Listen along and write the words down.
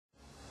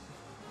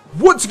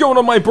What's going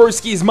on, my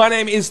broskiis? My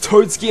name is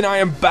Toadski and I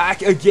am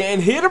back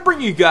again, here to bring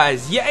you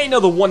guys yet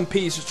another One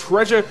Piece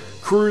treasure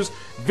cruise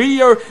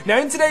video. Now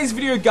in today's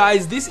video,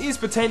 guys, this is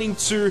pertaining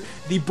to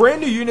the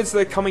brand new units that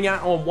are coming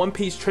out on One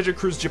Piece Treasure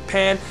Cruise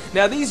Japan.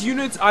 Now these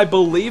units, I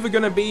believe, are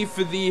going to be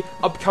for the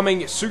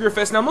upcoming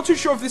Sugarfest. Now I'm not too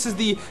sure if this is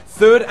the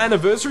 3rd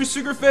anniversary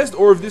Sugarfest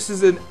or if this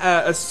is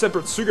a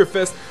separate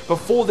Sugarfest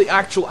before the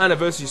actual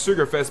anniversary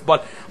Sugarfest,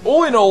 but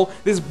all in all,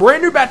 this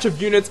brand new batch of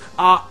units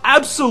are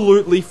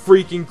absolutely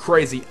freaking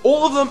crazy.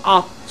 All of them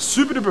are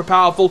super duper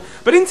powerful,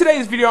 but in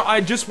today's video I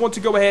just want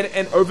to go ahead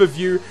and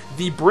overview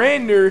the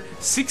brand new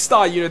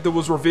 6-star unit that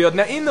was revealed.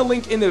 Now in the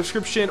link in the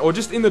description, or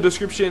just in the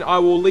description, I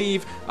will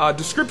leave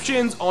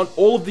descriptions on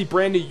all of the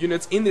brand new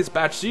units in this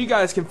batch so you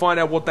guys can find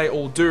out what they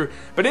all do.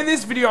 But in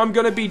this video I'm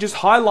going to be just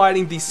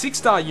highlighting the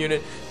 6-star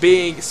unit,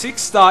 being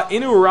 6-star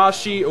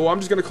Inuarashi, or I'm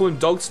just going to call him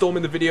Dogstorm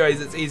in the video as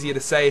it's easier to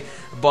say,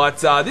 but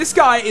this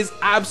guy is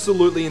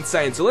absolutely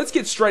insane. So let's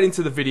get straight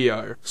into the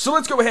video. So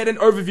let's go ahead and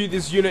overview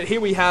this unit.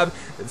 Here we have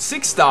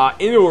 6-star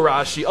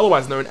Inuarashi,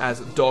 otherwise known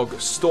as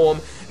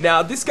Dogstorm.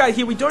 Now this guy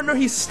here, we don't know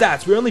his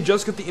stats. We only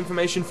just got the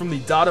information from the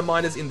data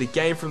miners in the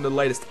game from the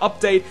latest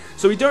update,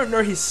 so we don't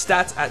know his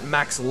stats at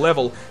max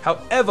level.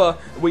 However,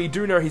 we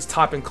do know his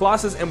type and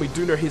classes, and we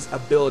do know his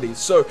abilities.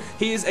 So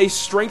he is a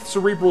strength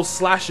cerebral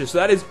slasher, so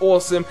that is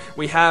awesome.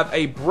 We have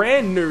a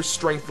brand new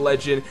strength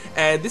legend,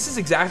 and this is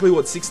exactly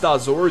what 6-star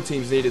Zoro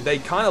teams needed. They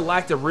kind of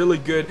lacked a really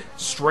good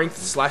strength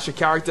slasher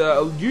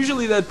character.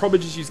 Usually they'd probably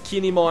just use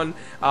Kinemon,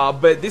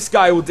 but this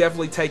guy will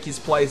definitely take his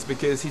place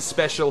because his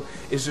special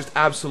is just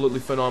absolutely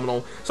phenomenal.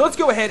 So let's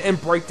go ahead and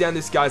break down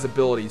this guy's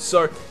abilities.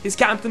 So his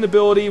captain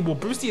ability will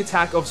boost the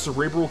attack of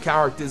cerebral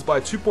characters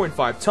by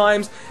 2.5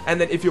 times, and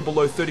then if you're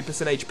below 30%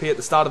 HP at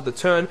the start of the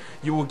turn,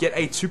 you will get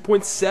a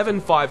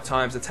 2.75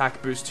 times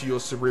attack boost to your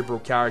cerebral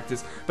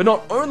characters. But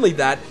not only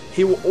that,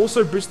 he will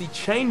also boost the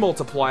chain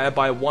multiplier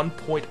by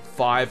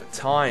 1.5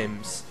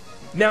 times.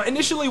 Now,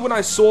 initially when I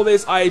saw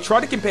this, I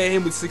tried to compare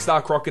him with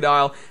 6-star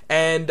Crocodile,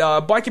 and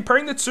by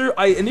comparing the two,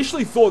 I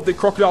initially thought that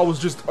Crocodile was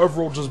just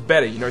overall just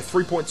better. You know,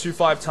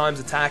 3.25 times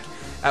attack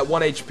at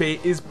 1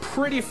 HP is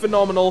pretty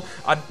phenomenal.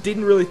 I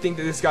didn't really think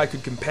that this guy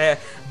could compare,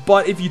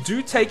 but if you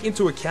do take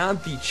into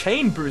account the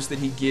chain boost that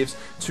he gives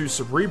to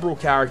cerebral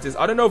characters,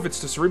 I don't know if it's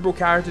to cerebral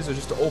characters or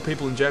just to all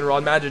people in general, I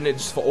imagine it's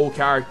just for all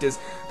characters,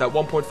 that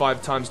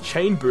 1.5 times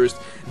chain boost,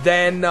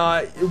 then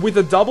with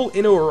a double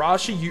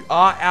Inuarashi, you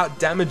are out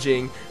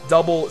damaging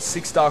double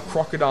 6-star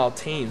Crocodile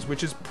teams,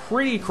 which is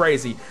pretty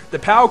crazy. The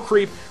power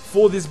creep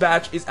for this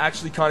batch is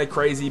actually kind of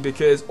crazy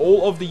because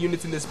all of the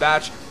units in this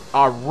batch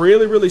are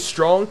really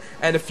strong,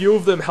 and a few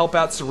of them help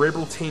out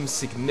cerebral teams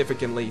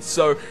significantly.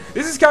 So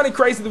this is kind of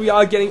crazy that we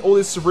are getting all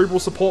this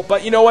cerebral support,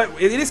 but you know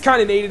what, it is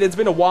kind of needed. It's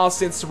been a while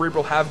since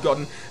cerebral have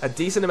gotten a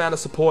decent amount of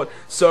support,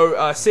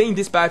 so seeing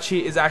this batch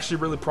here is actually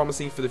really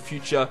promising for the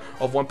future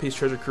of One Piece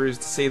Treasure Cruise,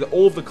 to see that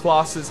all of the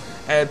classes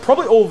and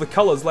probably all of the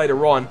colors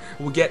later on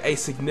will get a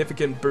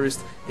significant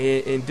boost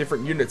in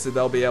different units that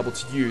they'll be able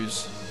to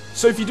use.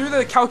 So if you do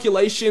the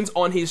calculations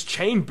on his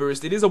chain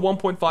boost, it is a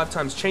 1.5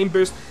 times chain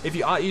boost. If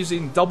you are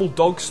using double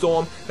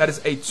Dogstorm, that is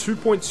a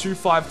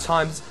 2.25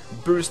 times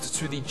boost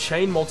to the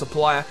chain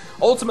multiplier,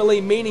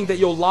 ultimately meaning that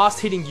your last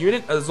hitting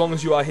unit, as long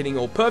as you are hitting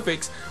all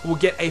perfects, will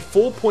get a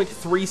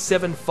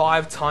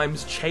 4.375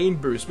 times chain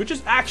boost, which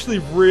is actually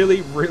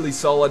really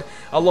solid,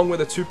 along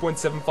with a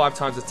 2.75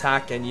 times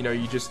attack, and you know,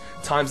 you just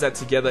times that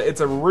together, it's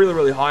a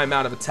really high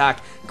amount of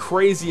attack,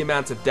 crazy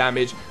amounts of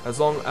damage, as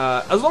long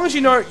as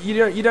you know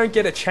you don't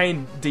get a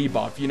chain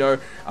debuff. You know,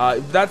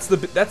 that's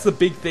the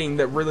big thing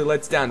that really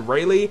lets down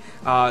Rayleigh,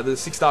 the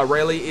 6-star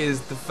Rayleigh,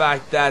 is the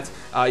fact that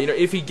you know,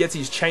 if he gets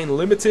his chain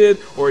limited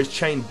or his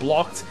chain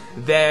blocked,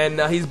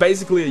 then he's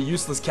basically a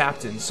useless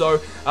captain.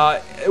 So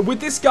with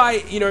this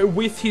guy, you know,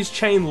 with his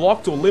chain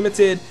locked or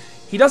limited,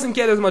 he doesn't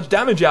get as much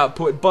damage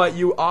output, but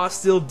you are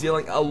still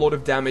dealing a lot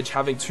of damage,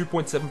 having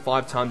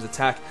 2.75 times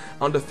attack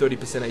under 30%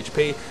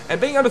 HP. And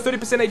being under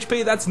 30%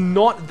 HP, that's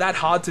not that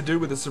hard to do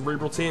with a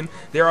cerebral team.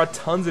 There are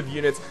tons of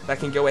units that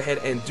can go ahead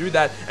and do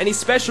that, and his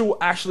special will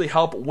actually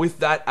help with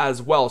that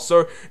as well.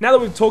 So now that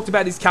we've talked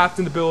about his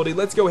captain ability,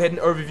 let's go ahead and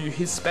overview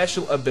his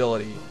special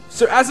ability.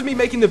 So as of me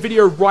making the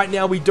video right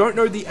now, we don't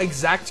know the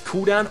exact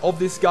cooldown of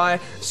this guy,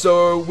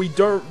 so we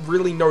don't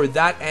really know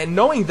that, and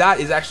knowing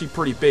that is actually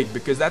pretty big,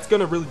 because that's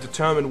going to really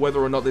determine whether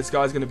or not this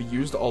guy is going to be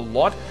used a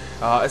lot,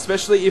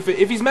 especially if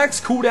his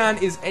max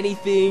cooldown is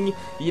anything,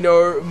 you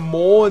know,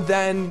 more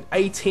than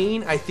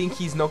 18, I think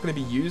he's not going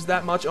to be used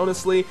that much,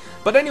 honestly.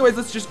 But anyways,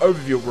 let's just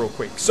overview it real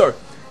quick. So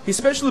his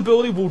special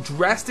ability will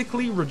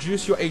drastically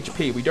reduce your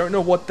HP. We don't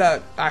know what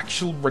that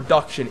actual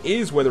reduction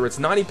is, whether it's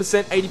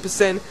 90%,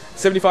 80%,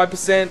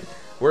 75%,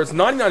 where it's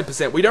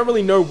 99%. We don't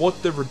really know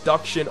what the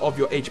reduction of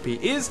your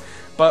HP is,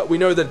 but we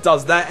know that it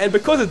does that, and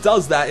because it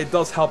does that, it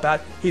does help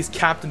out his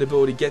captain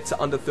ability get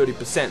to under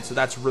 30%, so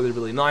that's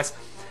really nice.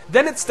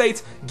 Then it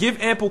states,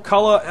 give ample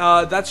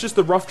color. That's just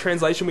the rough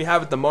translation we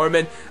have at the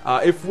moment.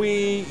 If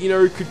we,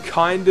 could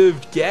kind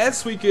of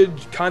guess,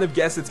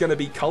 it's going to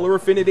be color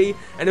affinity.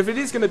 And if it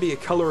is going to be a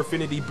color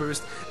affinity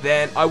boost,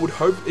 then I would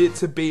hope it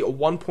to be a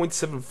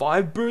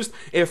 1.75 boost.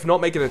 If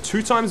not, make it a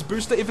 2 times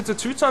booster. If it's a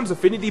 2 times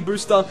affinity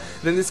booster,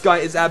 then this guy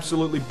is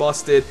absolutely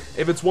busted.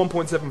 If it's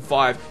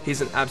 1.75,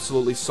 he's an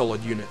absolutely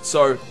solid unit.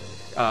 So,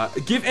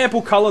 give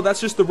ample color. That's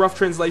just the rough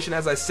translation,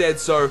 as I said,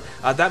 so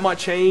that might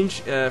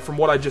change from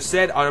what I just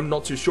said. I'm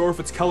not too sure if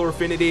it's color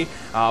affinity,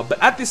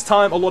 but at this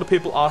time a lot of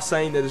people are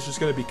saying that it's just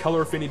going to be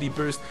color affinity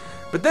boost.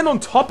 But then on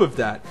top of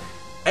that,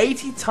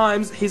 80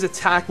 times his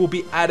attack will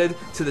be added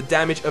to the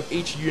damage of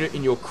each unit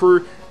in your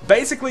crew.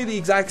 Basically the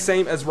exact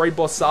same as Raid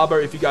Boss Sabo,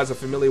 if you guys are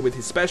familiar with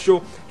his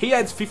special. He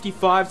adds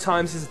 55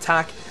 times his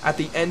attack at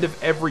the end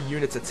of every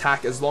unit's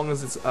attack, as long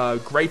as it's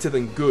greater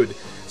than good.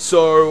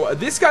 So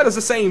this guy does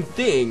the same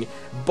thing,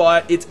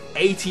 but it's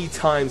 80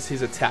 times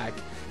his attack.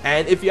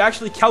 And if you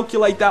actually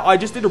calculate that, I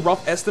just did a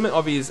rough estimate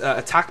of his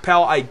attack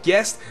power. I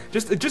guessed,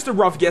 just a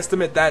rough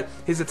guesstimate, that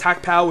his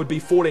attack power would be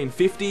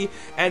 1450.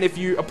 And if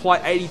you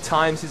apply 80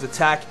 times his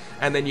attack,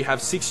 and then you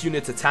have 6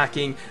 units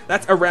attacking,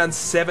 that's around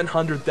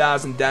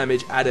 700,000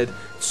 damage added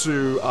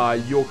to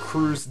your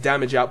crew's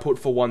damage output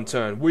for 1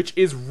 turn, which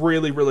is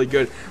really, really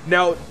good.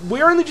 Now,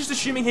 we're only just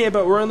assuming here,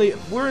 but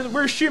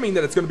we're assuming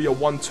that it's going to be a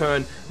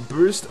 1-turn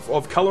boost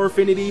of color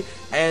affinity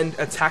and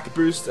attack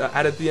boost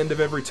added at the end of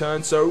every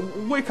turn. So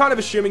we're kind of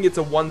assuming it's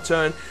a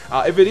 1-turn.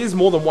 If it is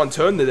more than 1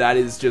 turn, then that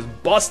is just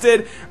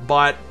busted.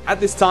 But at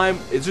this time,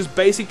 it's just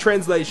basic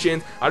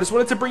translation. I just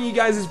wanted to bring you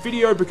guys this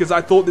video because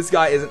I thought this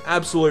guy is an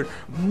absolute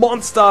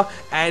monster,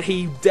 and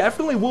he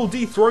definitely will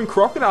dethrone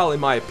Crocodile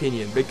in my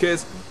opinion,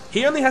 because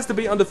he only has to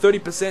be under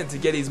 30% to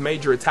get his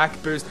major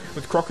attack boost.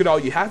 With Crocodile,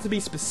 you have to be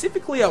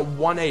specifically at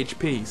 1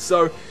 HP.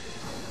 So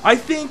I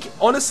think,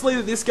 honestly,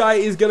 that this guy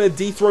is going to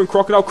dethrone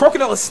Crocodile.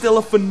 Crocodile is still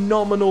a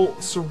phenomenal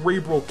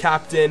cerebral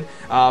captain,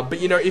 but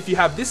if you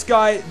have this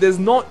guy, there's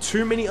not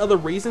too many other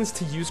reasons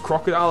to use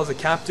Crocodile as a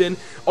captain.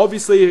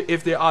 Obviously,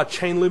 if there are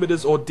chain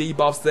limiters or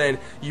debuffs, then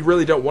you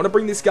really don't want to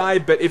bring this guy,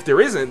 but if there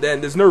isn't,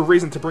 then there's no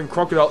reason to bring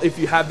Crocodile if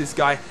you have this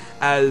guy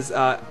as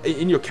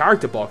in your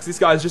character box. This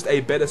guy is just a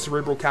better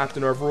cerebral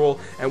captain overall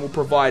and will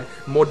provide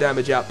more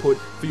damage output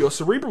for your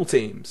cerebral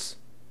teams.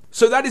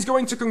 So that is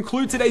going to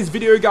conclude today's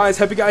video, guys.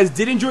 Hope you guys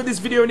did enjoy this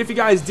video, and if you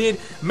guys did,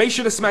 make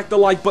sure to smack the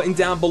like button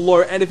down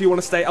below. And if you want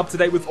to stay up to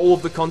date with all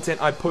of the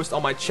content I post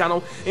on my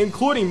channel,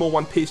 including more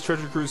One Piece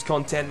Treasure Cruise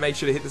content, make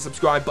sure to hit the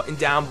subscribe button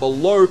down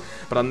below.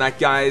 But on that,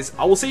 guys,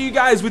 I will see you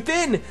guys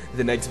within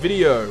the next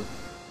video.